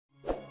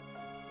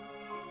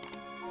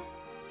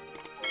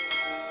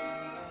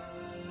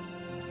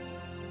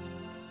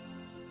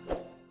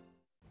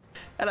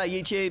Hello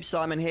YouTube,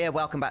 Simon here,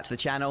 welcome back to the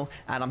channel,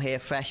 and I'm here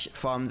fresh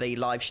from the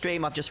live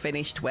stream I've just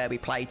finished where we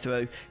played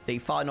through the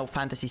Final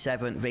Fantasy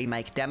VII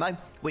Remake demo,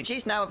 which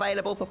is now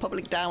available for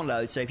public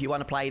download, so if you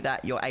want to play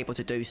that, you're able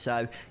to do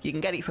so. You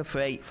can get it for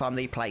free from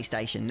the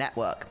PlayStation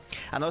Network.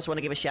 And I also want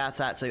to give a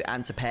shout out to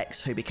Antipex,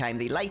 who became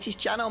the latest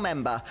channel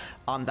member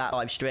on that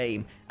live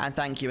stream, and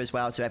thank you as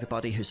well to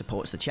everybody who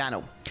supports the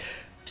channel.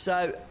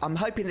 So I'm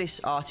hoping this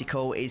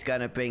article is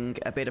going to bring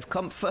a bit of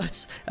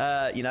comfort,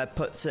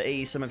 put to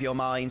ease some of your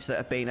minds that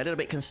have been a little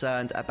bit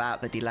concerned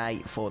about the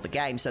delay for the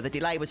game. So the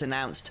delay was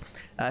announced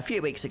a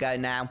few weeks ago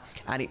now,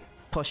 and it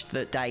pushed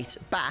the date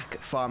back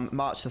from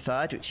March the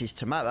 3rd, which is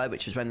tomorrow,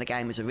 which was when the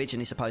game was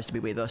originally supposed to be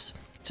with us,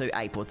 to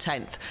April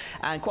 10th.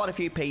 And quite a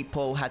few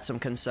people had some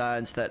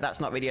concerns that that's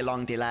not really a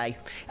long delay,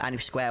 and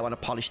if Square want to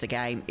polish the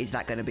game, is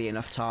that going to be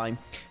enough time?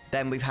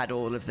 Then we've had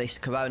all of this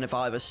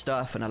coronavirus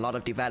stuff, and a lot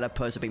of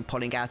developers have been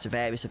pulling out of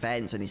various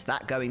events, and is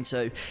that going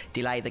to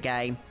delay the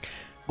game?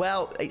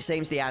 Well, it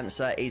seems the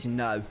answer is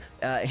no.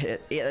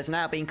 It has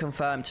now been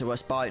confirmed to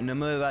us by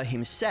Nomura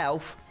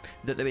himself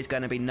that there is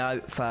going to be no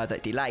further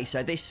delay.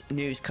 So this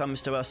news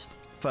comes to us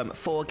from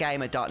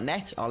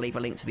 4gamer.net. I'll leave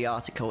a link to the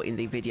article in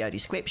the video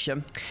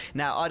description.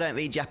 Now, I don't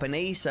read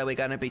Japanese, so we're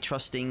going to be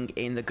trusting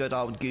in the good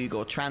old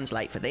Google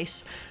Translate for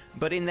this.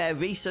 But in their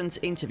recent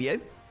interview,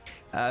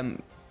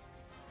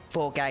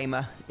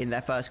 4Gamer, in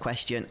their first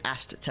question,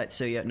 asked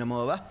Tetsuya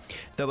Nomura.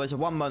 There was a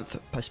 1-month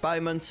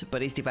postponement,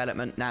 but is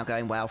development now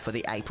going well for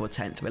the April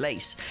 10th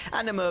release?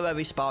 And Nomura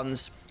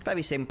responds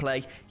very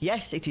simply,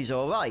 yes, it is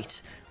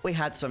alright. We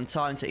had some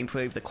time to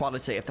improve the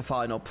quality of the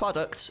final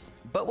product,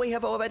 but we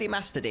have already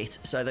mastered it,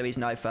 so there is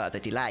no further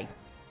delay.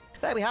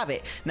 There we have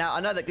it. Now, I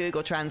know that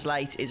Google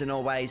Translate isn't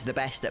always the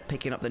best at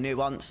picking up the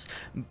nuance,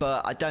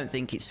 but I don't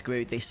think it's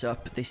screwed this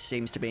up. This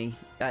seems to me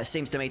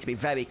to be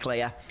very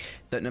clear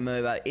that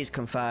Nomura is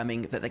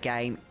confirming that the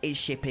game is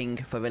shipping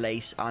for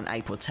release on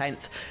April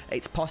 10th.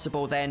 It's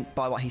possible then,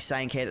 by what he's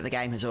saying here, that the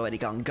game has already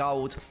gone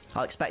gold.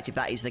 I expect if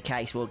that is the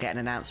case, we'll get an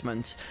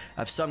announcement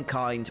of some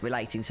kind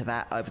relating to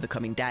that over the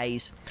coming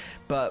days.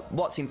 But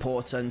what's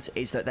important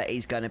is that there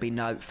is going to be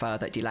no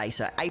further delay.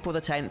 So April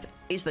the 10th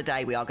is the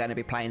day we are going to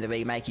be playing the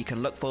remake. You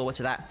can look forward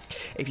to that.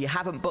 If you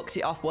haven't booked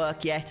it off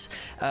work yet,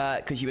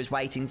 because you was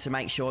waiting to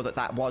make sure that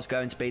that was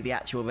going to be the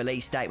actual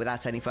release date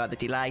without any further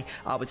delay,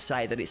 I would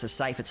say that it's a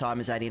safer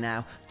time as any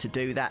now to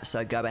do that,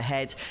 so go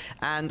ahead,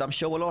 and I'm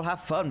sure we'll all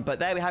have fun. But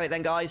there we have it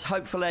then, guys.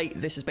 Hopefully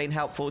this has been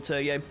helpful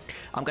to you.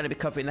 I'm going to be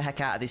covering the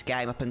heck out of this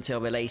game up until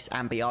release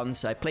and beyond,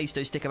 so please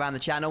do stick around the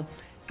channel.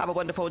 Have a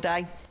wonderful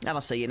day, and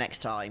I'll see you next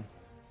time.